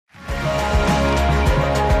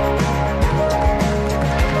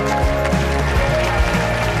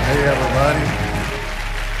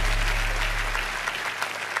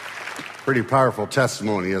Pretty powerful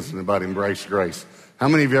testimony, isn't it, about Embrace Grace? How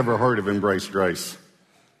many of you ever heard of Embrace Grace?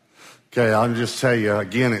 Okay, I'll just tell you,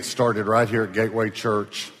 again, it started right here at Gateway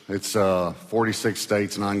Church. It's 46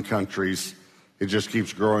 states, 9 countries. It just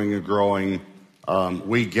keeps growing and growing.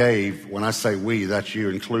 We gave, when I say we, that's you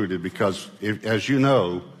included, because as you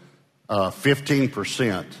know,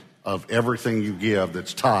 15% of everything you give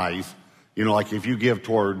that's tithe, you know, like if you give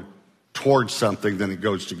towards something, then it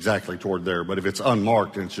goes exactly toward there. But if it's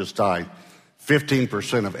unmarked and it's just tithe,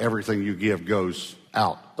 15% of everything you give goes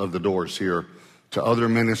out of the doors here to other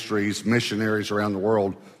ministries, missionaries around the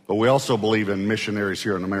world. But we also believe in missionaries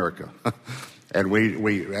here in America. And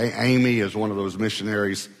Amy is one of those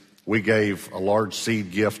missionaries. We gave a large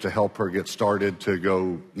seed gift to help her get started to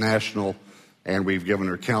go national. And we've given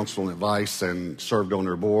her counsel and advice and served on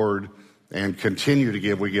her board and continue to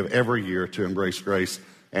give. We give every year to Embrace Grace.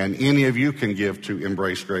 And any of you can give to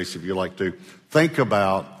Embrace Grace if you like to. Think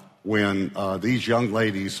about when these young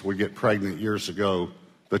ladies would get pregnant years ago,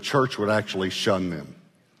 the church would actually shun them.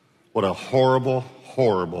 What a horrible,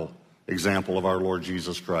 horrible example of our Lord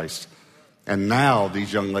Jesus Christ. And now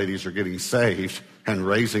these young ladies are getting saved and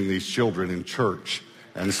raising these children in church.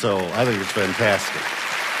 And so I think it's fantastic.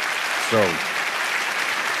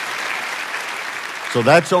 So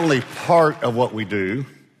that's only part of what we do.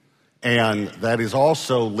 And that is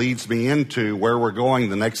also leads me into where we're going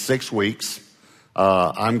the next 6 weeks.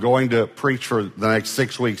 I'm going to preach for the next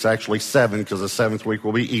 6 weeks, actually 7, because the 7th week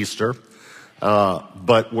will be Easter.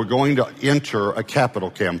 But we're going to enter a capital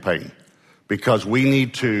campaign because we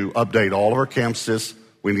need to update all of our campuses.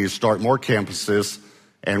 We need to start more campuses,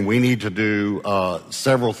 and we need to do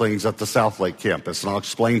several things at the South Lake campus. And I'll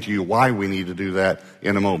explain to you why we need to do that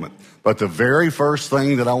in a moment. But the very first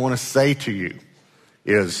thing that I want to say to you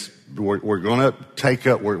is we're going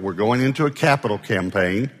to we're going into a capital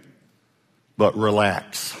campaign, but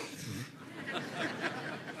relax.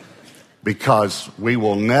 Because we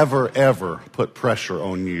will never, ever put pressure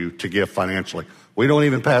on you to give financially. We don't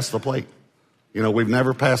even pass the plate. You know, we've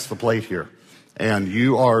never passed the plate here. And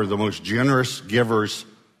you are the most generous givers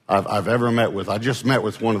I've ever met with. I just met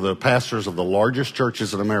with one of the pastors of the largest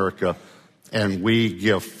churches in America, and we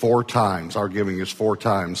give 4 times. Our giving is 4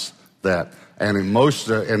 times that. And in most,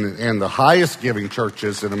 and the highest giving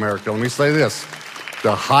churches in America, let me say this,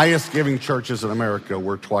 the highest giving churches in America,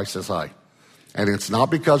 we're twice as high. And it's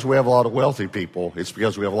not because we have a lot of wealthy people, it's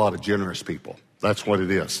because we have a lot of generous people. That's what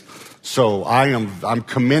it is. So I'm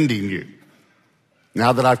commending you.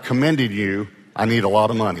 Now that I've commended you, I need a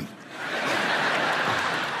lot of money.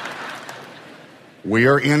 We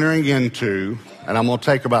are entering into, and I'm going to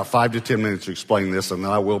take about 5 to 10 minutes to explain this, and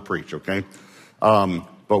then I will preach, okay?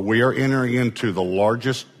 But we are entering into the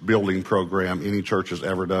largest building program any church has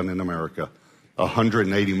ever done in America,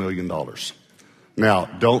 $180 million. Now,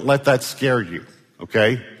 don't let that scare you,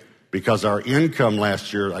 okay? Because our income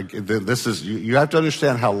last year, you have to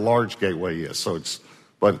understand how large Gateway is.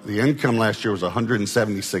 But the income last year was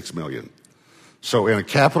 $176 million. So in a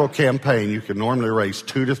capital campaign, you can normally raise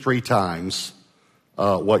 2 to 3 times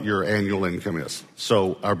what your annual income is.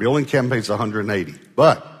 So our building campaign is 180.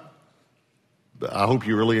 But I hope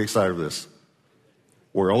you're really excited for this.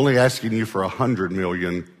 We're only asking you for $100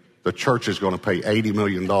 million. The church is going to pay $80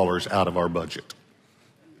 million out of our budget.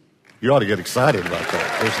 You ought to get excited about that.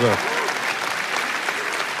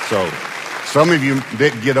 So some of you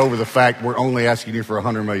didn't get over the fact we're only asking you for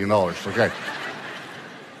 $100 million, okay?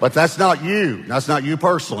 But that's not you. That's not you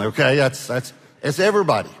personally, okay? It's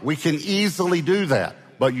everybody. We can easily do that,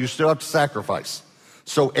 but you still have to sacrifice.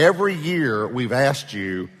 So every year we've asked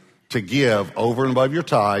you to give over and above your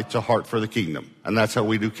tithe to Heart for the Kingdom. And that's how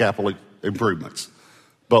we do capital improvements.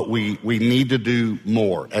 But we need to do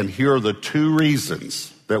more. And here are the 2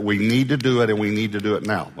 reasons that we need to do it, and we need to do it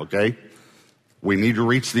now, okay? We need to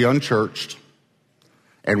reach the unchurched,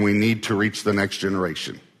 and we need to reach the next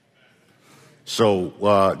generation. So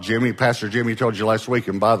Pastor Jimmy told you last week,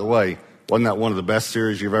 and by the way, wasn't that one of the best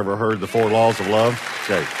series you've ever heard, The 4 Laws of Love?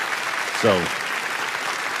 Okay, so,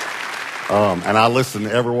 and I listened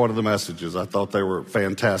to every one of the messages. I thought they were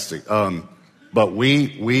fantastic. But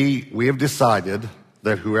we have decided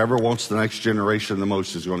that whoever wants the next generation the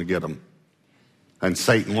most is going to get them. And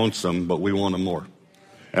Satan wants them, but we want them more.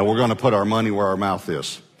 And we're going to put our money where our mouth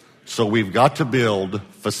is. So we've got to build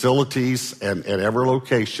facilities at every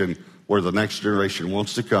location where the next generation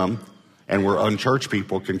wants to come and where unchurched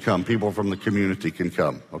people can come. People from the community can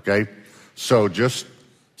come, okay? So just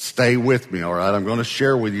stay with me, all right? I'm going to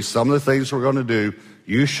share with you some of the things we're going to do.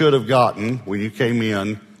 You should have gotten, when you came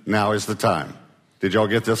in, now is the time. Did y'all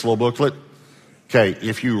get this little booklet? Okay,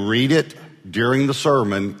 if you read it during the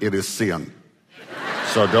sermon, it is sin.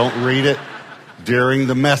 So don't read it during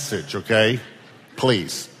the message, okay?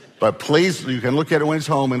 Please. But please, you can look at it when it's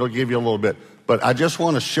home and it'll give you a little bit. But I just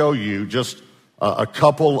want to show you just a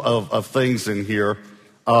couple of things in here.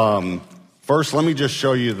 First, let me just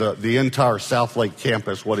show you the entire Southlake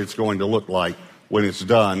campus, what it's going to look like when it's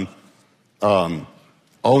done. On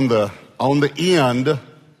the end,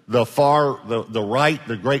 the right,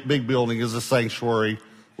 the great big building is a sanctuary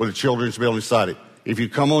with a children's building beside it. If you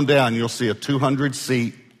come on down, you'll see a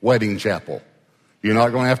 200-seat wedding chapel. You're not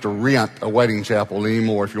going to have to rent a wedding chapel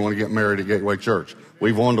anymore if you want to get married at Gateway Church.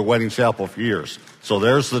 We've owned a wedding chapel for years. So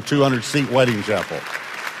there's the 200-seat wedding chapel.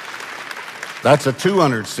 That's a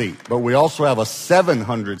 200-seat. But we also have a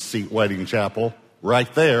 700-seat wedding chapel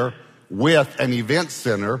right there with an event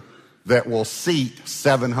center that will seat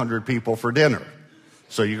 700 people for dinner.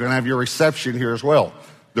 So you're going to have your reception here as well.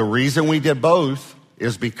 The reason we did both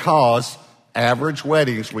is because average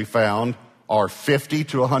weddings we found are 50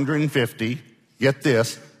 to 150. Get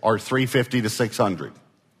this, are 350 to 600.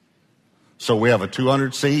 So we have a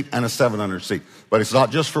 200-seat and a 700-seat. But it's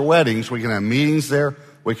not just for weddings. We can have meetings there.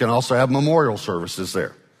 We can also have memorial services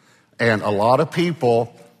there. And a lot of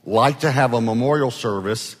people like to have a memorial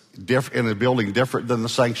service in a building different than the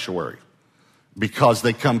sanctuary because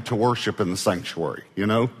they come to worship in the sanctuary, you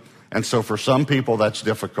know? And so for some people, that's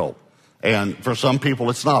difficult. And for some people,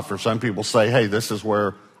 it's not. For some people say, hey, this is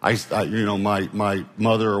where my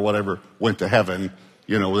mother or whatever went to heaven.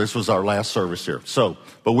 You know, this was our last service here. So,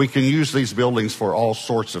 but we can use these buildings for all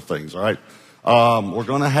sorts of things, all right? We're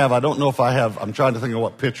going to have, I'm trying to think of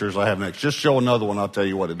what pictures I have next. Just show another one, I'll tell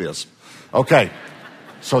you what it is. Okay,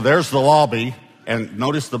 so there's the lobby, and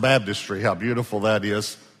notice the baptistry, how beautiful that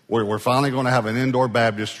is. We're finally going to have an indoor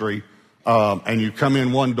baptistry, and you come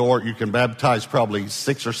in one door, you can baptize probably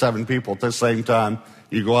 6 or 7 people at the same time.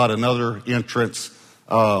 You go out another entrance.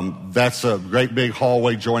 That's a great big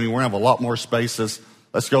hallway joining. We're going to have a lot more spaces.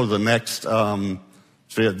 Let's go to the next. We're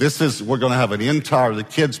going to have the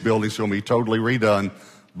kids' building's going to be totally redone.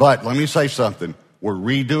 But let me say something. We're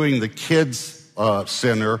redoing the kids'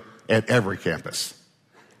 center at every campus,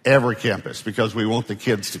 because we want the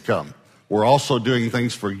kids to come. We're also doing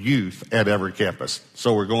things for youth at every campus.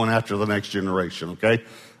 So we're going after the next generation, okay?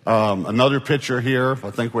 Another picture here.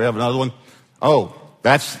 I think we have another one. Oh,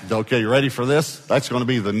 okay, you ready for this? That's going to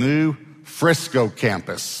be the new Frisco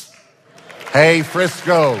campus. Hey,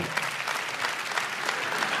 Frisco.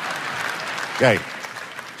 Okay,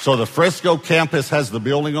 so the Frisco campus has the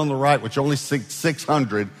building on the right, which only seats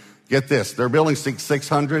 600. Get this, their building seats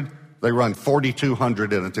 600. They run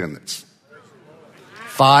 4,200 in attendance.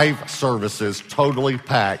 5 services, totally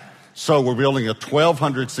packed. So we're building a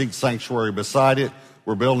 1,200-seat sanctuary beside it.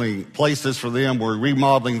 We're building places for them. We're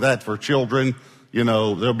remodeling that for children. You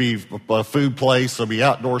know, there'll be a food place. There'll be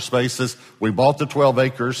outdoor spaces. We bought the 12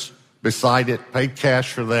 acres beside it, paid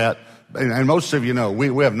cash for that. And most of you know,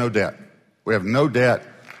 we have no debt. We have no debt.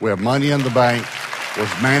 We have money in the bank.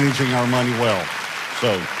 We're managing our money well.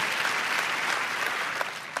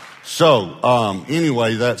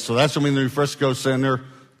 Anyway, that's going to be the new Frisco Center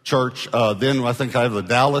Church. Then I think I have the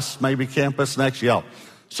Dallas maybe campus next. Yeah.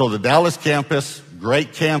 So the Dallas campus,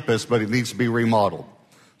 great campus, but it needs to be remodeled.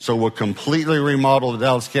 So we'll completely remodel the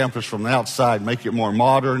Dallas campus from the outside, make it more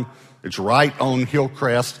modern. It's right on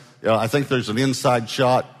Hillcrest. I think there's an inside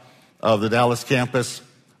shot of the Dallas campus,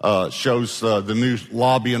 shows the new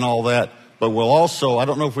lobby and all that. But we'll also, I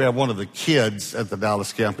don't know if we have one of the kids at the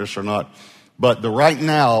Dallas campus or not, but right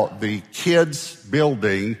now the kids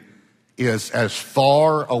building is as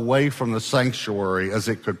far away from the sanctuary as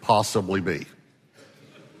it could possibly be.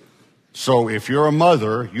 So if you're a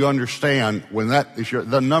mother, you understand when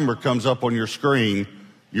the number comes up on your screen,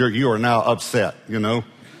 you are now upset, you know,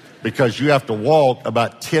 because you have to walk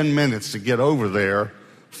about 10 minutes to get over there,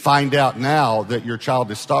 find out now that your child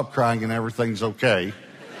has stopped crying and everything's okay.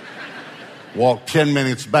 Walk 10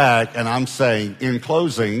 minutes back, and I'm saying, in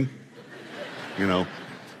closing, you know,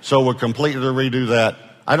 so we'll completely redo that.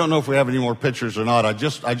 I don't know if we have any more pictures or not. I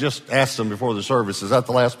just asked them before the service. Is that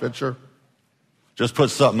the last picture? Just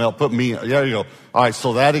put something else. Put me. There you go. All right.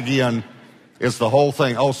 So that again is the whole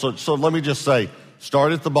thing. Oh, so let me just say,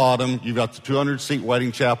 start at the bottom. You've got the 200-seat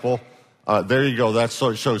wedding chapel. There you go. That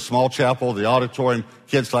shows small chapel, the auditorium,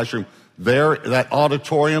 kids' classroom. There, that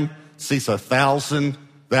auditorium seats 1,000.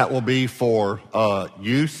 That will be for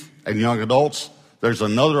youth and young adults. There's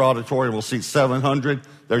another auditorium will seat 700.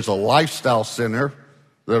 There's a lifestyle center.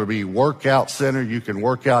 There'll be workout center. You can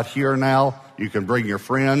work out here now. You can bring your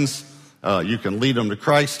friends. You can lead them to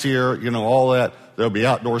Christ here. You know, all that. There'll be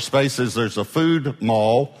outdoor spaces. There's a food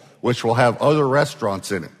mall, which will have other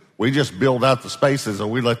restaurants in it. We just build out the spaces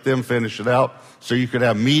and we let them finish it out. So you could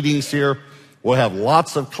have meetings here. We'll have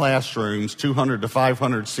lots of classrooms, 200 to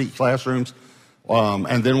 500 seat classrooms.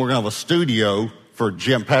 And then we're going to have a studio for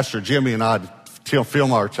Pastor Jimmy and I to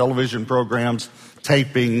film our television programs,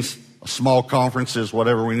 tapings, small conferences,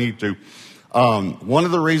 whatever we need to. One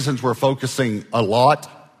of the reasons we're focusing a lot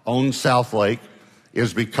on South Lake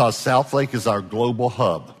is because South Lake is our global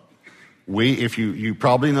hub. If you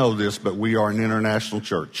probably know this, but we are an international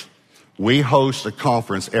church. We host a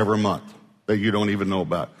conference every month that you don't even know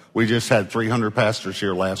about. We just had 300 pastors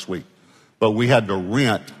here last week, but we had to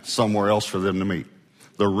rent somewhere else for them to meet.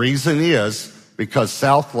 The reason is because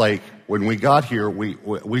South Lake, when we got here,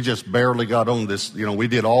 we just barely got on this. We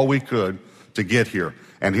did all we could to get here.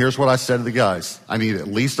 And here's what I said to the guys. I need at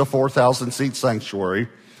least a 4,000 seat sanctuary,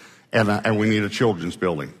 and we need a children's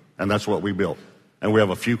building. And that's what we built. And we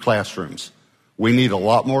have a few classrooms. We need a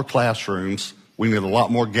lot more classrooms. We need a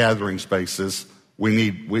lot more gathering spaces.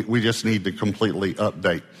 We just need to completely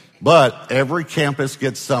update. But every campus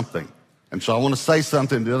gets something. And so I want to say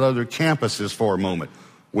something to the other campuses for a moment.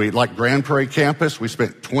 Like Grand Prairie campus, we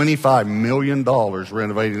spent $25 million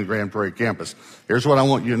renovating the Grand Prairie campus. Here's what I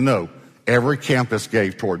want you to know. Every campus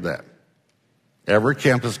gave toward that. Every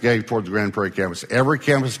campus gave toward the Grand Prairie campus. Every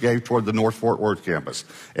campus gave toward the North Fort Worth campus.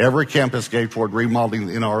 Every campus gave toward remodeling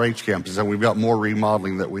the NRH campus, and we've got more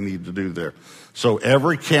remodeling that we need to do there. So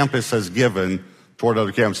every campus has given toward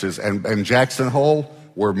other campuses. And Jackson Hole,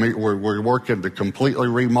 we're working to completely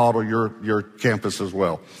remodel your campus as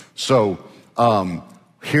well. So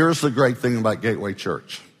here's the great thing about Gateway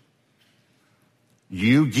Church.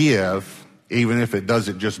 You give even if it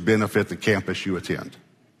doesn't just benefit the campus you attend.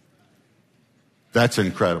 That's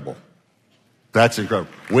incredible. That's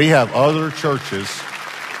incredible. We have other churches.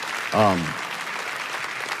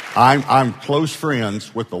 I'm close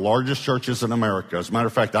friends with the largest churches in America. As a matter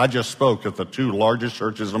of fact, I just spoke at the two largest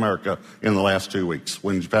churches in America in the last 2 weeks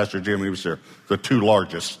when Pastor Jimmy was here. The two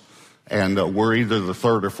largest. And we're either the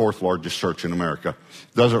third or fourth largest church in America.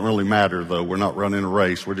 Doesn't really matter, though. We're not running a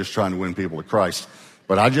race. We're just trying to win people to Christ.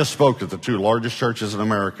 But I just spoke at the two largest churches in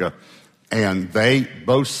America, and they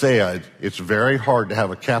both said it's very hard to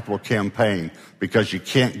have a capital campaign because you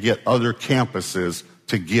can't get other campuses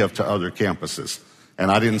to give to other campuses.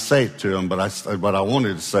 And I didn't say it to them, but I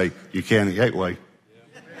wanted to say you can at Gateway.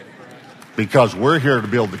 Because we're here to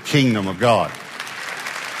build the kingdom of God.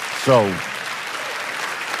 So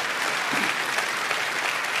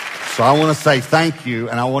I want to say thank you,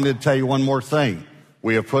 and I wanted to tell you one more thing.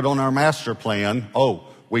 We have put on our master plan,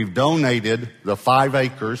 we've donated the 5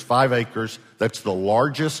 acres. That's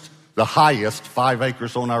the highest 5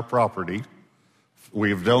 acres on our property.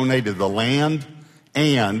 We've donated the land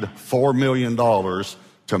and $4 million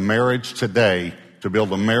to Marriage Today to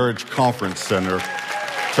build a marriage conference center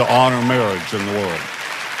to honor marriage in the world.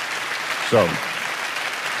 So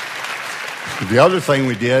the other thing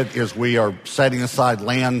we did is we are setting aside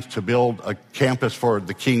land to build a campus for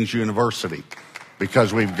the King's University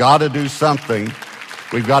because we've got to do something.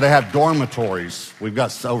 We've got to have dormitories. We've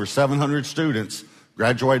got over 700 students,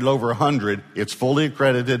 graduated over 100. It's fully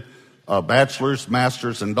accredited, bachelor's,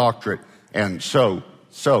 master's, and doctorate. And so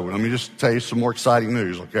let me just tell you some more exciting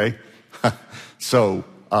news, okay?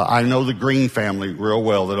 I know the Green family real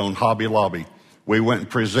well that own Hobby Lobby. We went and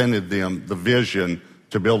presented them the vision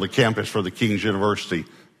to build a campus for the King's University.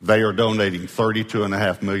 They are donating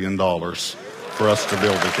 $32.5 million for us to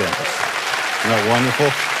build the campus. Isn't that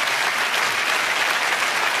wonderful?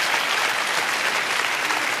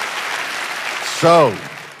 So,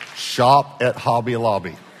 shop at Hobby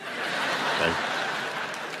Lobby. Okay.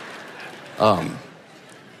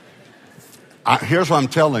 Here's what I'm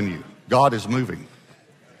telling you. God is moving.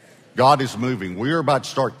 God is moving. We are about to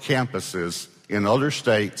start campuses in other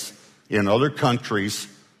states, in other countries,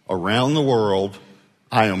 around the world.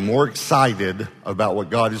 I am more excited about what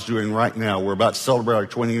God is doing right now. We're about to celebrate our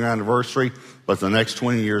 20-year anniversary, but the next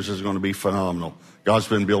 20 years is going to be phenomenal. God's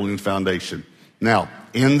been building the foundation. Now,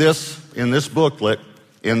 in this booklet,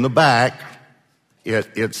 in the back,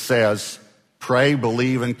 it says, pray,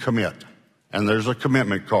 believe, and commit. And there's a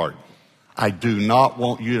commitment card. I do not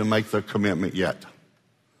want you to make the commitment yet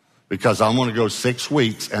because I'm going to go 6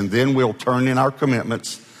 weeks, and then we'll turn in our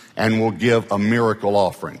commitments and we'll give a miracle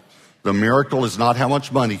offering. The miracle is not how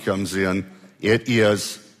much money comes in. It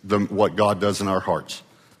is what God does in our hearts.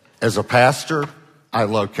 As a pastor, I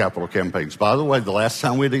love capital campaigns. By the way, the last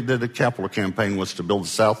time we did a capital campaign was to build the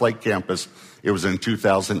South Lake campus. It was in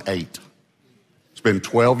 2008. It's been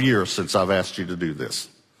 12 years since I've asked you to do this.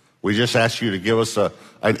 We just asked you to give us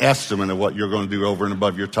an estimate of what you're going to do over and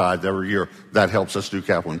above your tithe every year. That helps us do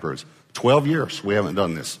capital improvements. 12 years we haven't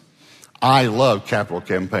done this. I love capital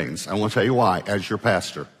campaigns. I want to tell you why, as your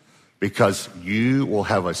pastor. Because you will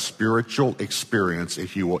have a spiritual experience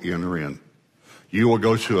if you will enter in. You will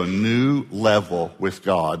go to a new level with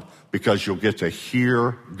God because you'll get to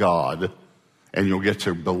hear God and you'll get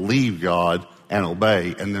to believe God and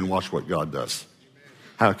obey and then watch what God does.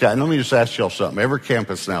 Okay, let me just ask y'all something. Every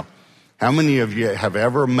campus now, how many of you have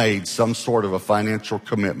ever made some sort of a financial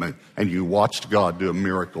commitment and you watched God do a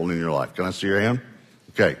miracle in your life? Can I see your hand?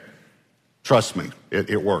 Okay. Trust me,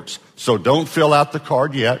 it works. So don't fill out the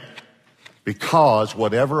card yet, because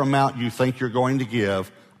whatever amount you think you're going to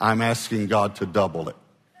give, I'm asking God to double it.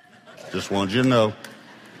 Just wanted you to know.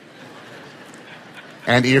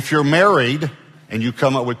 And if you're married and you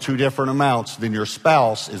come up with two different amounts, then your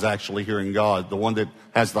spouse is actually hearing God, the one that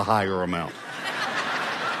has the higher amount.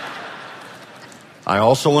 I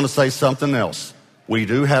also want to say something else. We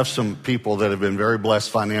do have some people that have been very blessed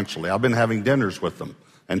financially. I've been having dinners with them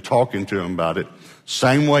and talking to them about it.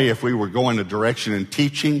 Same way, if we were going a direction in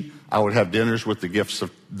teaching, I would have dinners with the gifts of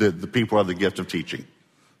the people who have the gift of teaching.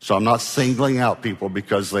 So I'm not singling out people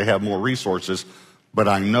because they have more resources, but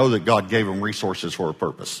I know that God gave them resources for a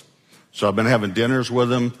purpose. So I've been having dinners with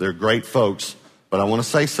them. They're great folks, but I want to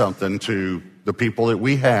say something to the people that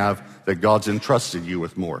we have that God's entrusted you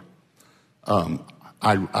with more.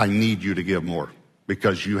 I need you to give more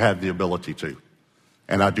because you have the ability to.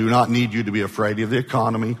 And I do not need you to be afraid of the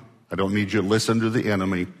economy. I don't need you to listen to the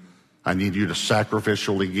enemy. I need you to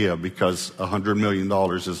sacrificially give because $100 million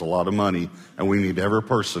is a lot of money and we need every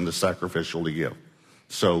person to sacrificially give.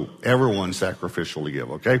 So everyone sacrificially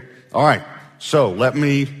give, okay? All right, so let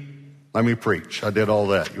me preach. I did all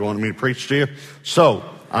that. You wanted me to preach to you? So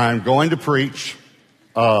I'm going to preach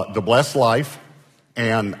The Blessed Life,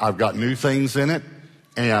 and I've got new things in it.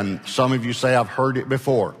 And some of you say, I've heard it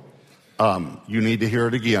before. You need to hear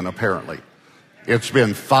it again, apparently. It's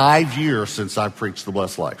been 5 years since I preached The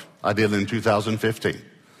Blessed Life. I did it in 2015.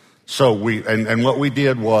 So what we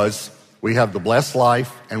did was, we have The Blessed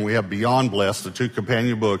Life and we have Beyond Blessed, the two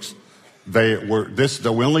companion books. We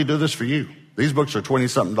only do this for you. These books are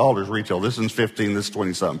 $20-something retail. This one's $15, this is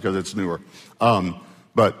 $20-something because it's newer.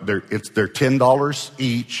 But they're $10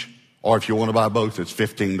 each, or if you want to buy both, it's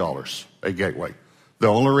 $15 at Gateway. The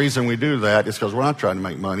only reason we do that is because we're not trying to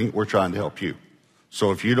make money, we're trying to help you.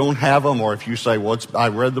 So if you don't have them, or if you say, well, I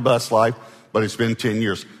read The Blessed Life, but it's been 10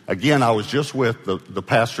 years. Again, I was just with the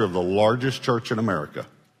pastor of the largest church in America.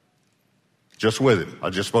 Just with him. I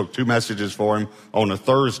just spoke 2 messages for him on a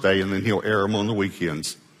Thursday, and then he'll air them on the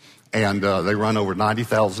weekends. And they run over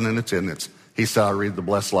 90,000 in attendance. He said, I read The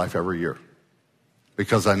Blessed Life every year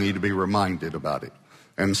because I need to be reminded about it.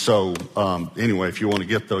 And so, anyway, if you want to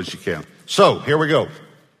get those, you can. So, here we go.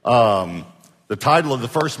 The title of the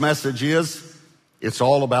first message is, It's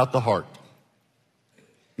All About the Heart.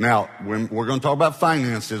 Now, we're going to talk about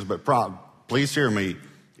finances, but please hear me.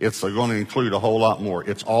 It's going to include a whole lot more.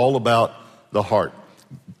 It's all about the heart.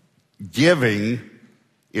 Giving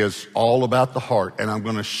is all about the heart. And I'm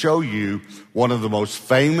going to show you one of the most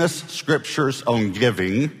famous scriptures on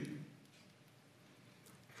giving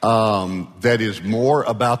that is more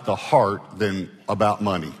about the heart than about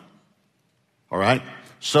money. All right?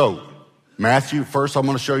 So, Matthew, first I'm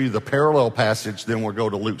going to show you the parallel passage, then we'll go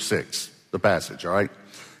to Luke 6, the passage, all right?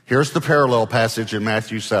 Here's the parallel passage in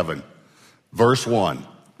Matthew 7, verse 1.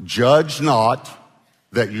 Judge not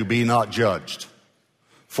that you be not judged.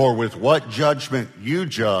 For with what judgment you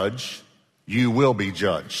judge, you will be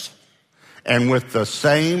judged. And with the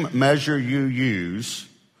same measure you use,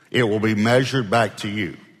 it will be measured back to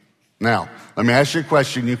you. Now, let me ask you a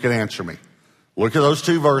question you can answer me. Look at those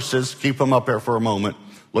 2 verses. Keep them up there for a moment.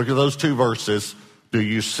 Look at those 2 verses. Do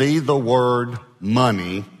you see the word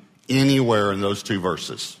money anywhere in those 2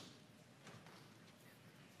 verses?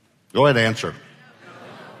 Go ahead, answer.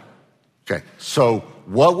 Okay, so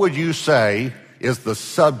what would you say is the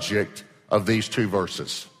subject of these 2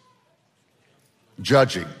 verses?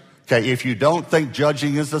 Judging. Okay, if you don't think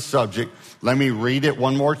judging is the subject, let me read it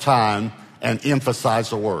one more time and emphasize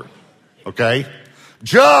the word. Okay?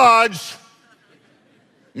 Judge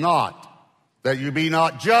not, that you be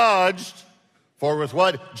not judged, for with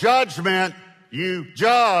what judgment you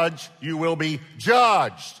judge, you will be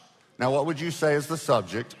judged. Now, what would you say is the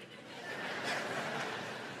subject?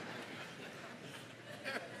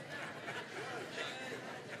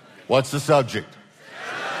 What's the subject?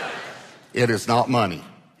 It is not money.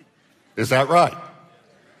 Is that right?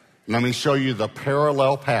 Let me show you the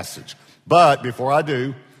parallel passage. But before I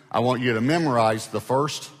do, I want you to memorize the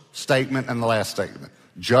first statement and the last statement.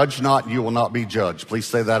 Judge not, you will not be judged. Please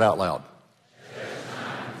say that out loud.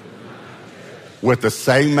 With the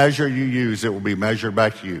same measure you use, it will be measured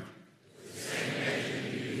back to you.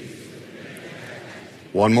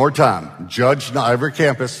 One more time. Judge not, every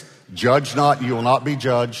campus, judge not, you will not be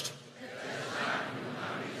judged.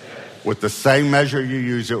 With the same measure you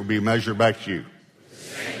use, it will be measured back to you.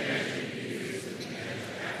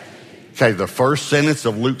 Okay, the first sentence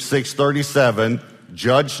of Luke 6:37,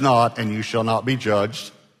 judge not and you shall not be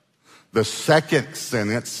judged. The second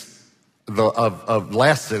sentence of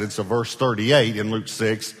last sentence of verse 38 in Luke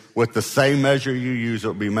 6, with the same measure you use, it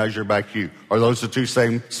will be measured back to you. Are those the two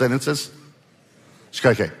same sentences?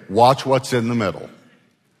 Okay, watch what's in the middle.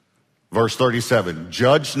 Verse 37,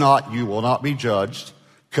 judge not, you will not be judged.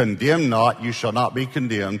 Condemn not, you shall not be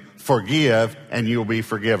condemned. Forgive, and you will be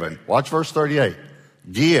forgiven. Watch verse 38.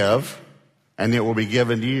 Give, and it will be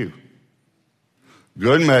given to you.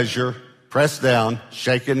 Good measure, pressed down,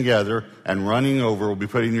 shaken together, and running over will be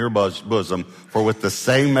put in your bosom. For with the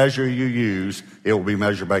same measure you use, it will be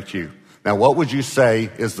measured back to you. Now, what would you say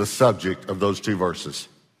is the subject of those two verses?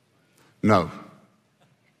 No.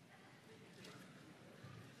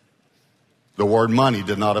 The word money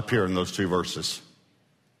did not appear in those two verses.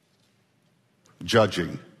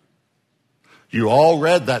 Judging. You all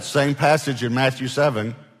read that same passage in Matthew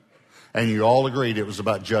 7, and you all agreed it was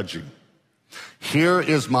about judging. Here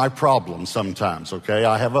is my problem sometimes, okay?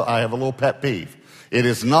 I have a little pet peeve. It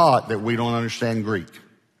is not that we don't understand Greek.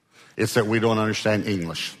 It's that we don't understand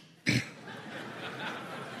English.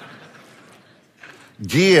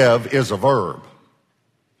 Give is a verb,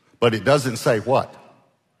 but it doesn't say what.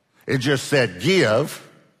 It just said give,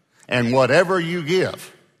 and whatever you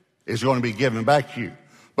give is going to be given back to you.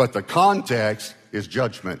 But the context is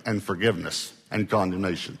judgment and forgiveness and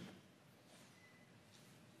condemnation.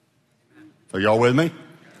 Are y'all with me?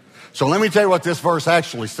 So let me tell you what this verse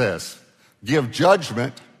actually says. Give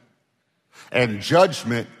judgment, and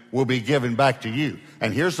judgment will be given back to you.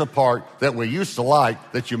 And here's the part that we used to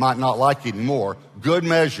like that you might not like anymore. Good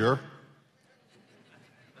measure,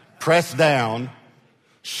 pressed down,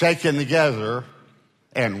 shaken together,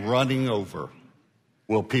 and running over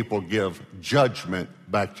will people give judgment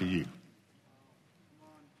back to you.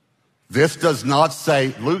 This does not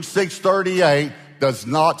say, Luke 6:38 does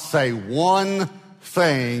not say one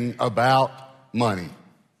thing about money.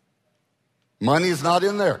 Money is not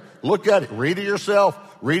in there. Look at it. Read it yourself.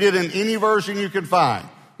 Read it in any version you can find.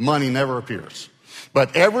 Money never appears.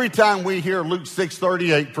 But every time we hear Luke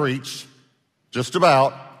 6:38 preached, just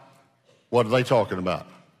about, what are they talking about?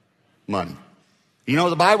 Money. You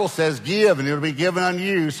know, the Bible says give and it'll be given unto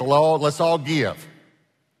you, so let's all give.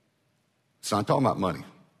 It's not talking about money.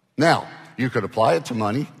 Now, you could apply it to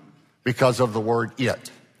money because of the word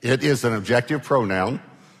it. It is an objective pronoun,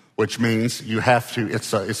 which means you have to,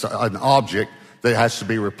 it's an object that has to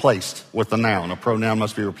be replaced with a noun. A pronoun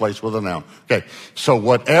must be replaced with a noun. Okay, so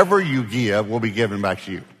whatever you give will be given back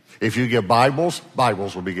to you. If you give Bibles,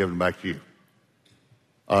 Bibles will be given back to you.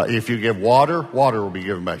 If you give water, water will be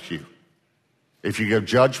given back to you. If you give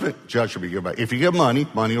judgment, judgment will be given back. If you give money,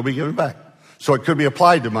 money will be given back. So it could be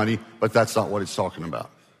applied to money, but that's not what it's talking about.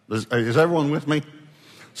 Is everyone with me?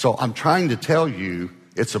 So I'm trying to tell you,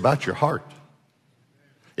 it's about your heart.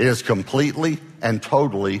 It is completely and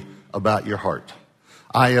totally about your heart.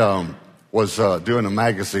 I was doing a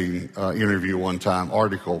magazine interview one time,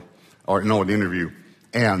 an interview,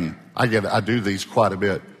 and I do these quite a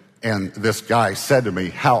bit. And this guy said to me,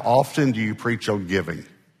 "How often do you preach on giving?"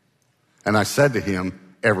 And I said to him,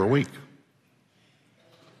 "Every week."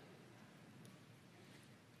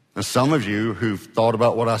 And some of you who've thought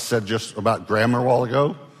about what I said just about grammar a while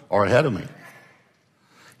ago are ahead of me.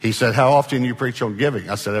 He said, "How often do you preach on giving?"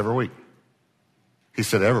 I said, "Every week." He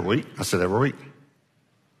said, "Every week?" I said, "Every week."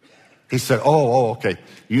 He said, oh, okay.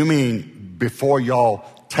 You mean before y'all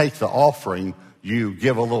take the offering, you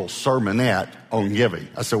give a little sermonette on giving?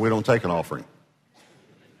 I said, "We don't take an offering."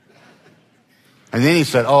 And then he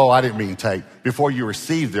said, "Oh, I didn't mean take. Before you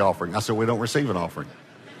receive the offering." I said, "We don't receive an offering."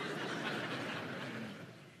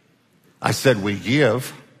 I said, "We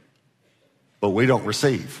give, but we don't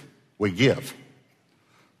receive. We give."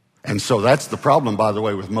 And so that's the problem, by the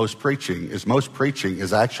way, with most preaching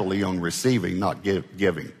is actually on receiving, not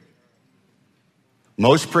giving.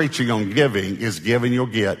 Most preaching on giving is giving you'll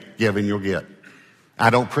get, giving you'll get. I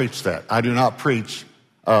don't preach that. I do not preach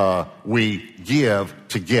we give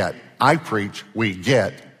to get. I preach we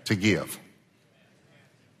get to give.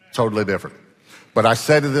 Totally different. But I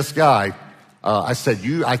said to this guy, I said,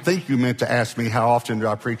 I think you meant to ask me how often do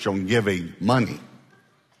I preach on giving money?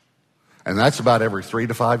 And that's about every 3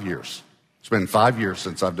 to 5 years. It's been 5 years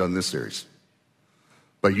since I've done this series.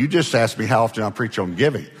 But you just asked me how often I preach on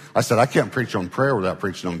giving. I said, I can't preach on prayer without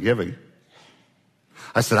preaching on giving.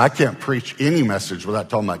 I said, I can't preach any message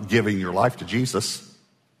without talking about giving your life to Jesus.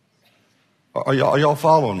 Are y'all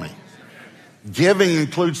following me? Giving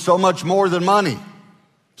includes so much more than money.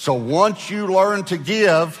 So once you learn to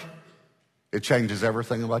give, it changes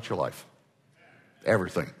everything about your life.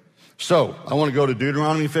 Everything. So I want to go to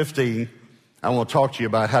Deuteronomy 15. I want to talk to you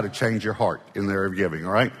about how to change your heart in the area of giving,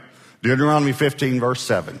 all right? Deuteronomy 15, verse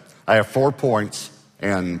 7. I have 4 points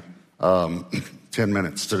and 10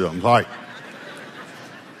 minutes to do them. All right.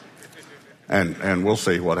 And we'll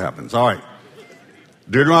see what happens. All right.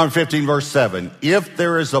 Deuteronomy 15, verse 7. If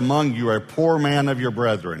there is among you a poor man of your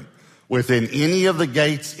brethren within any of the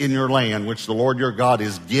gates in your land, which the Lord your God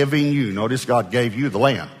is giving you, notice God gave you the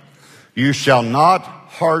land, you shall not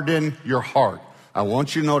harden your heart. I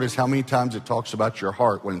want you to notice how many times it talks about your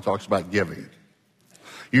heart when it talks about giving.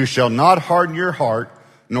 You shall not harden your heart,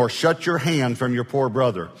 nor shut your hand from your poor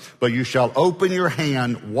brother, but you shall open your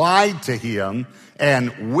hand wide to him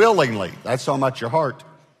and willingly, that's talking about your heart,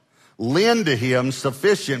 lend to him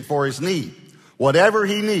sufficient for his need. Whatever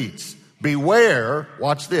he needs, beware,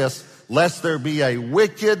 watch this, lest there be a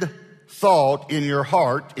wicked thought in your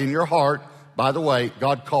heart. In your heart, by the way,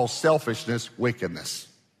 God calls selfishness wickedness.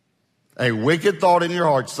 A wicked thought in your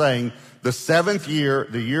heart saying, the 7th year,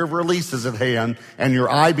 the year of release is at hand, and your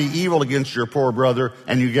eye be evil against your poor brother,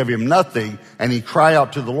 and you give him nothing, and he cry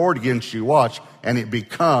out to the Lord against you, watch, and it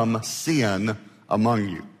become sin among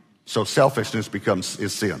you. So selfishness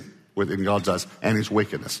is sin within God's eyes, and his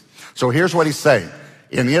wickedness. So here's what he's saying.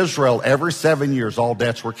 In Israel, every 7 years, all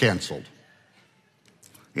debts were canceled.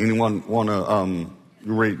 Anyone want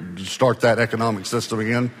to start that economic system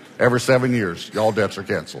again? Every 7 years, all debts are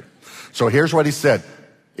canceled. So here's what he said.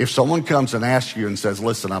 If someone comes and asks you and says,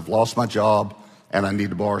 listen, I've lost my job and I need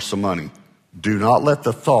to borrow some money, do not let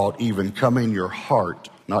the thought even come in your heart,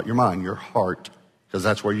 not your mind, your heart, because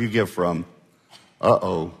that's where you give from.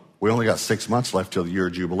 We only got 6 months left till the year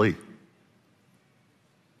of Jubilee.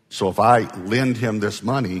 So if I lend him this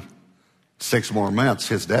money, 6 more months,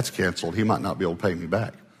 his debt's canceled, he might not be able to pay me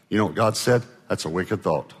back. You know what God said? That's a wicked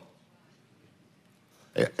thought.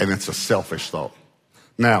 And it's a selfish thought.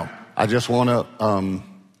 Now, I just want to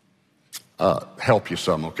help you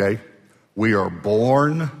some, okay? We are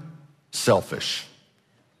born selfish.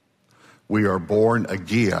 We are born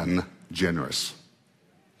again generous.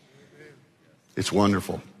 It's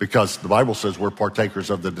wonderful because the Bible says we're partakers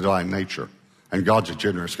of the divine nature, and God's a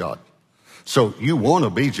generous God. So you want to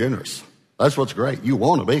be generous. That's what's great. You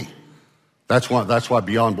want to be. That's why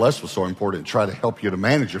Beyond Blessed was so important, to try to help you to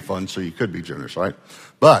manage your funds so you could be generous, right?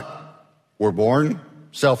 But we're born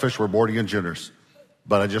selfish, we're born again generous.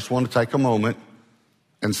 But I just want to take a moment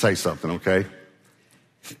and say something, okay?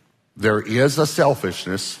 There is a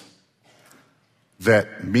selfishness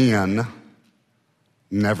that men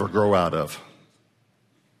never grow out of.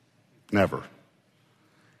 Never.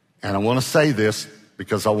 And I want to say this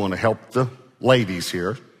because I want to help the ladies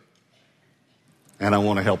here, and I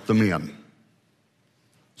want to help the men.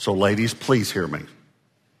 So ladies, please hear me.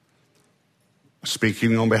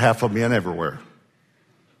 Speaking on behalf of men everywhere,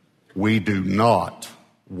 we do not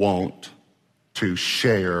want to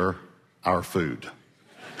share our food.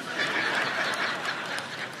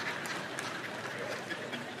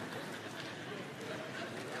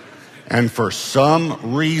 And for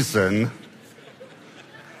some reason,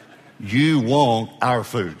 you want our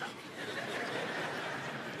food.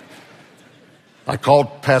 I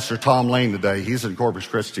called Pastor Tom Lane today. He's in Corpus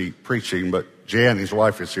Christi preaching, but Jan, his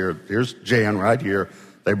wife, is here. Here's Jan right here.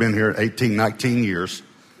 They've been here 18, 19 years.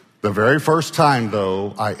 The very first time,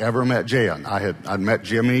 though, I ever met Jan, I'd met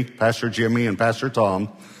Jimmy, Pastor Jimmy, and Pastor Tom.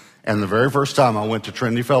 And the very first time I went to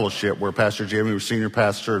Trinity Fellowship, where Pastor Jimmy was senior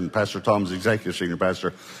pastor and Pastor Tom was executive senior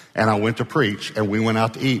pastor, and I went to preach, and we went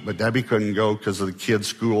out to eat, but Debbie couldn't go because of the kids'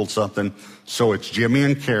 school something. So it's Jimmy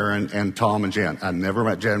and Karen and Tom and Jan. I never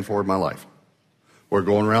met Jan before in my life. We're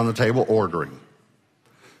going around the table ordering.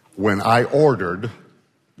 When I ordered,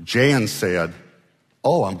 Jan said,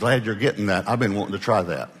 "Oh, I'm glad you're getting that. I've been wanting to try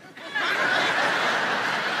that."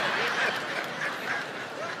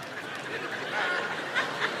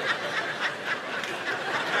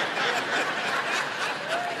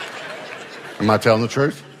 Am I telling the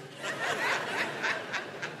truth?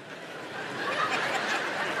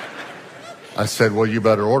 I said, well, you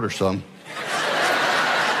better order some.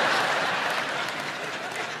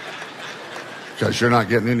 Because you're not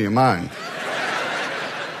getting any of mine.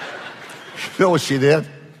 You know what she did?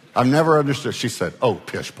 I've never understood. She said, oh,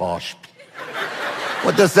 pish posh.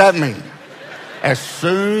 What does that mean? As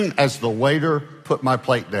soon as the waiter put my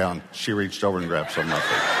plate down, she reached over and grabbed some of my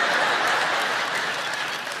food.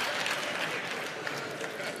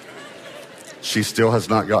 She still has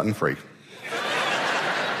not gotten free.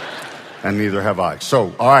 And neither have I.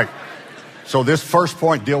 So, all right. So this first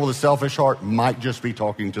point, deal with a selfish heart, might just be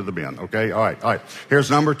talking to the men, okay? All right.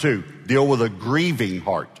 Here's number 2, deal with a grieving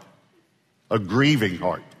heart. A grieving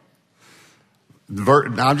heart.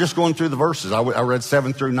 Now I'm just going through the verses. I read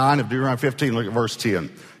 7 through 9 of Deuteronomy 15. Look at verse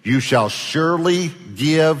 10. You shall surely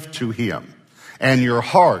give to him. And your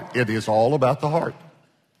heart, it is all about the heart.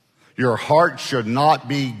 Your heart should not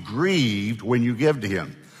be grieved when you give to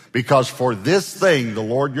him. Because for this thing, the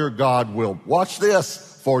Lord your God will, watch this,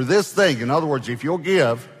 for this thing. In other words, if you'll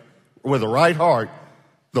give with the right heart,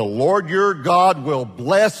 the Lord your God will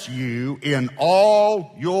bless you in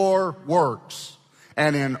all your works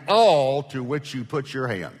and in all to which you put your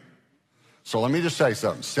hand. So let me just say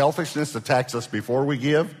something. Selfishness attacks us before we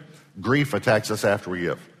give. Grief attacks us after we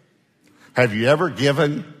give. Have you ever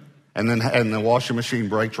given and the washing machine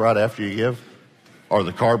breaks right after you give? Or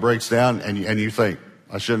the car breaks down and you think,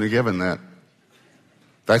 I shouldn't have given that.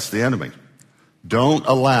 That's the enemy. Don't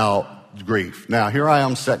allow grief. Now, here I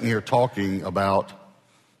am sitting here talking about,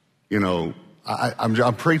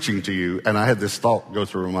 I'm preaching to you, and I had this thought go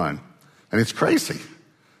through my mind. And it's crazy.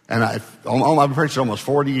 And I've been preaching almost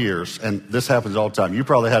 40 years, and this happens all the time. You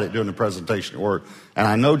probably had it during the presentation at work. And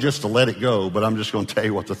I know just to let it go, but I'm just going to tell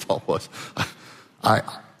you what the thought was.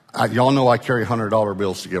 Y'all know I carry $100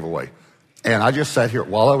 bills to give away. And I just sat here,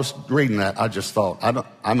 while I was reading that, I just thought,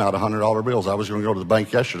 I'm out of $100 bills. I was going to go to the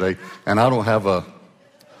bank yesterday, and I don't have a,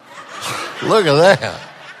 look at that.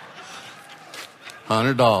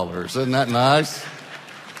 $100. Isn't that nice?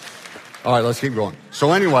 All right, let's keep going.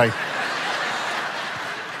 So anyway.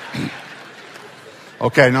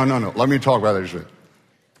 Okay, no. Let me talk about this.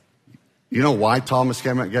 You know why Thomas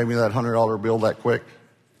came out and gave me that $100 bill that quick?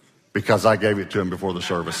 Because I gave it to him before the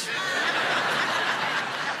service.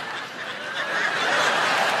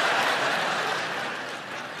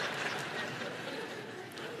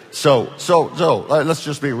 So let's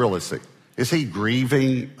just be realistic. Is he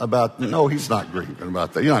grieving about? No, he's not grieving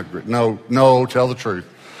about that. You're not grieving. No, tell the truth.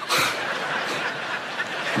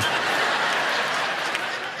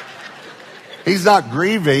 He's not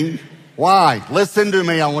grieving. Why? Listen to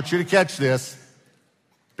me. I want you to catch this.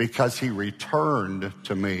 Because he returned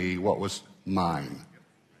to me what was mine.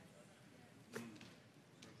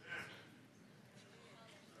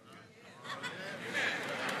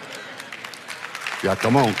 Yeah,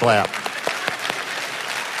 come on, clap.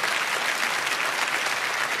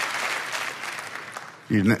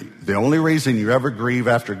 The only reason you ever grieve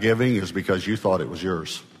after giving is because you thought it was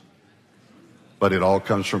yours. But it all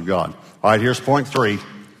comes from God. All right, here's point 3.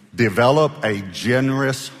 Develop a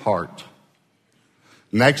generous heart.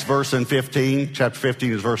 Next verse in 15, chapter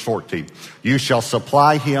 15 is verse 14. You shall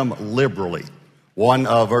supply him liberally. One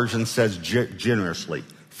version says generously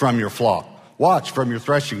from your flock. Watch, from your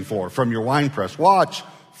threshing floor, from your winepress. Watch,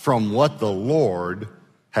 from what the Lord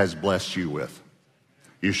has blessed you with.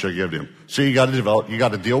 You shall give to him. So you got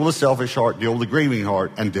to deal with a selfish heart, deal with a grieving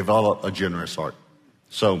heart, and develop a generous heart.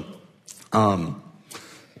 So, I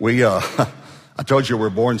told you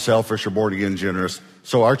we're born selfish or born again generous.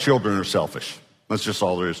 So our children are selfish. That's just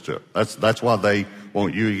all there is to it. That's why they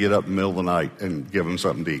want you to get up in the middle of the night and give them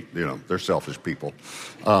something to eat. They're selfish people.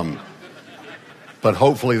 But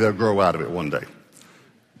hopefully they'll grow out of it one day.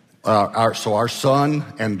 So our son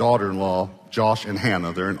and daughter-in-law, Josh and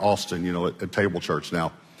Hannah, they're in Austin, at Table Church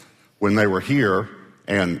now. When they were here,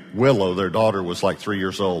 and Willow, their daughter, was like 3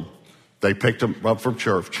 years old, they picked them up from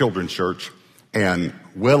children's church, and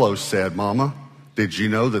Willow said, Mama, did you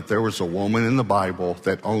know that there was a woman in the Bible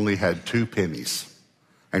that only had 2 pennies,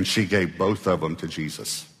 and she gave both of them to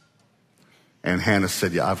Jesus? And Hannah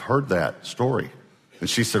said, yeah, I've heard that story. And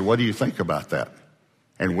she said, what do you think about that?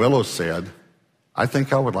 And Willow said, I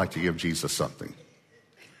think I would like to give Jesus something.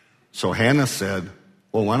 So Hannah said,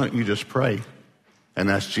 well, why don't you just pray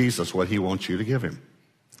and ask Jesus what he wants you to give him?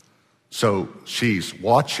 So she's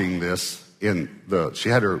watching this she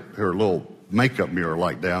had her little makeup mirror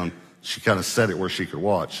like down. She kind of set it where she could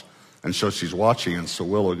watch. And so she's watching, and so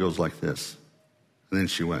Willow goes like this. And then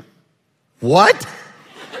she went, what?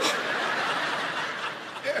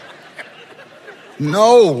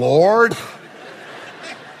 No, Lord.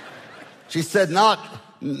 She said, not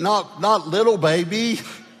little baby.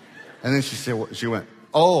 And then she went,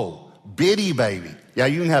 oh, bitty baby. Yeah,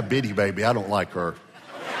 you can have bitty baby. I don't like her.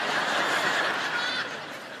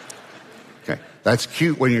 Okay, that's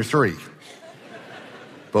cute when you're 3.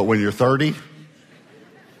 But when you're 30,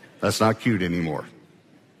 that's not cute anymore.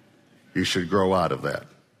 You should grow out of that.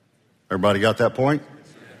 Everybody got that point?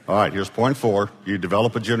 All right, here's point 4. You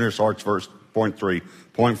develop a generous heart, verse point 3.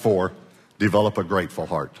 Point 4, develop a grateful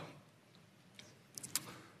heart.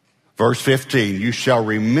 Verse 15, you shall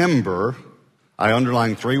remember I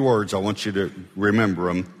underlined 3 words. I want you to remember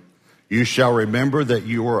them. You shall remember that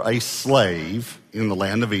you were a slave in the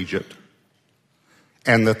land of Egypt,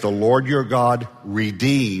 and that the Lord your God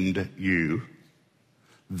redeemed you.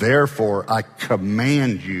 Therefore, I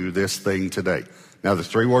command you this thing today. Now, the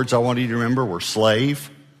 3 words I want you to remember were slave,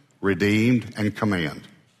 redeemed, and command.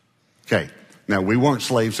 Okay, now we weren't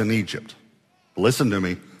slaves in Egypt. Listen to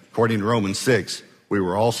me. According to Romans 6, we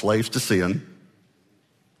were all slaves to sin.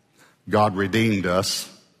 God redeemed us.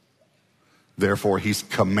 Therefore, he's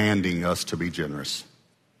commanding us to be generous.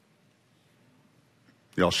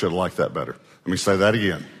 Y'all should have liked that better. Let me say that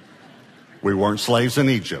again. We weren't slaves in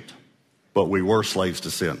Egypt, but we were slaves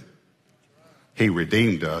to sin. He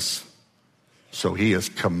redeemed us, so he is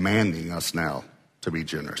commanding us now to be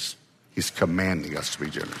generous. He's commanding us to be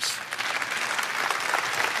generous.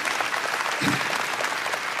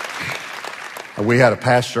 We had a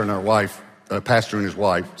pastor and his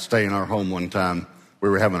wife stay in our home one time. We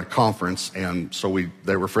were having a conference, and so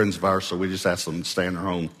they were friends of ours, so we just asked them to stay in our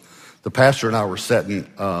home. The pastor and I were sitting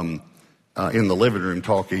in the living room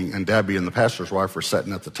talking, and Debbie and the pastor's wife were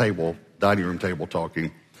sitting at the dining room table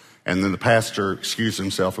talking. And then the pastor excused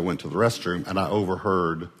himself and went to the restroom, and I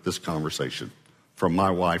overheard this conversation from my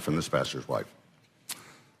wife and this pastor's wife.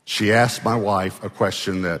 She asked my wife a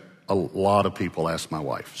question that a lot of people ask my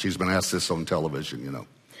wife. She's been asked this on television,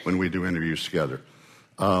 when we do interviews together.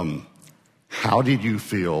 How did you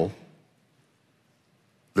feel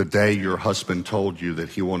the day your husband told you that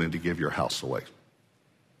he wanted to give your house away?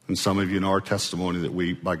 And some of you know our testimony that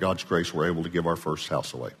we, by God's grace, were able to give our first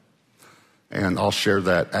house away. And I'll share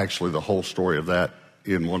that, actually, the whole story of that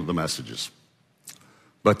in one of the messages.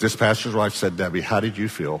 But this pastor's wife said, Debbie, how did you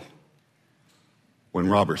feel when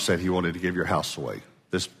Robert said he wanted to give your house away?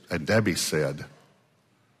 And Debbie said,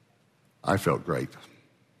 I felt great.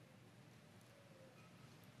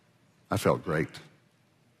 I felt great.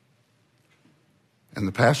 And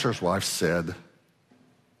the pastor's wife said,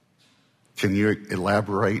 can you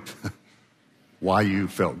elaborate why you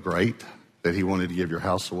felt great that he wanted to give your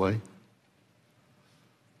house away?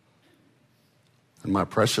 And my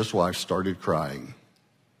precious wife started crying.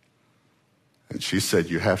 And she said,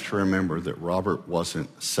 you have to remember that Robert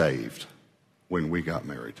wasn't saved when we got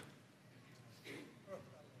married.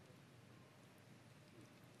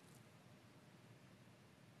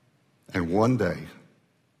 And one day,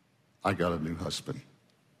 I got a new husband.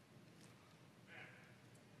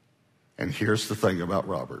 And here's the thing about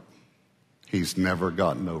Robert. He's never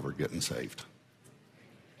gotten over getting saved.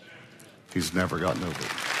 He's never gotten over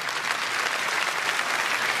it.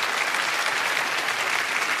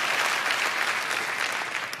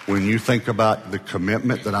 When you think about the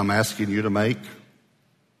commitment that I'm asking you to make,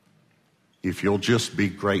 if you'll just be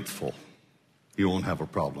grateful, you won't have a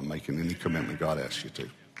problem making any commitment God asks you to.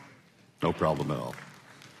 No problem at all.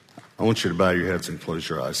 I want you to bow your heads and close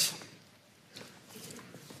your eyes.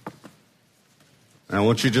 And I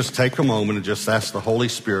want you to just take a moment and just ask the Holy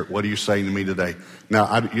Spirit, what are you saying to me today?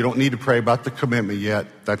 Now, you don't need to pray about the commitment yet.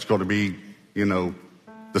 That's going to be, the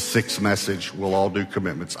 6th message. We'll all do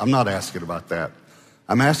commitments. I'm not asking about that.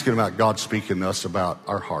 I'm asking about God speaking to us about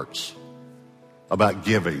our hearts, about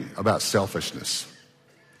giving, about selfishness,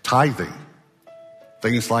 tithing,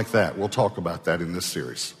 things like that. We'll talk about that in this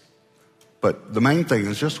series. But the main thing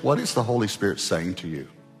is just, what is the Holy Spirit saying to you?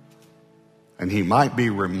 And he might be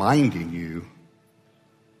reminding you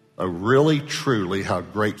of really, truly how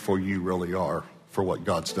grateful you really are for what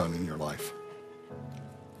God's done in your life.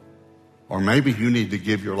 Or maybe you need to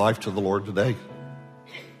give your life to the Lord today.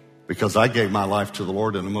 Because I gave my life to the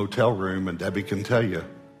Lord in a motel room, and Debbie can tell you,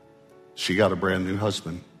 she got a brand new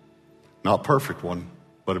husband. Not a perfect one,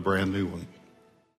 but a brand new one.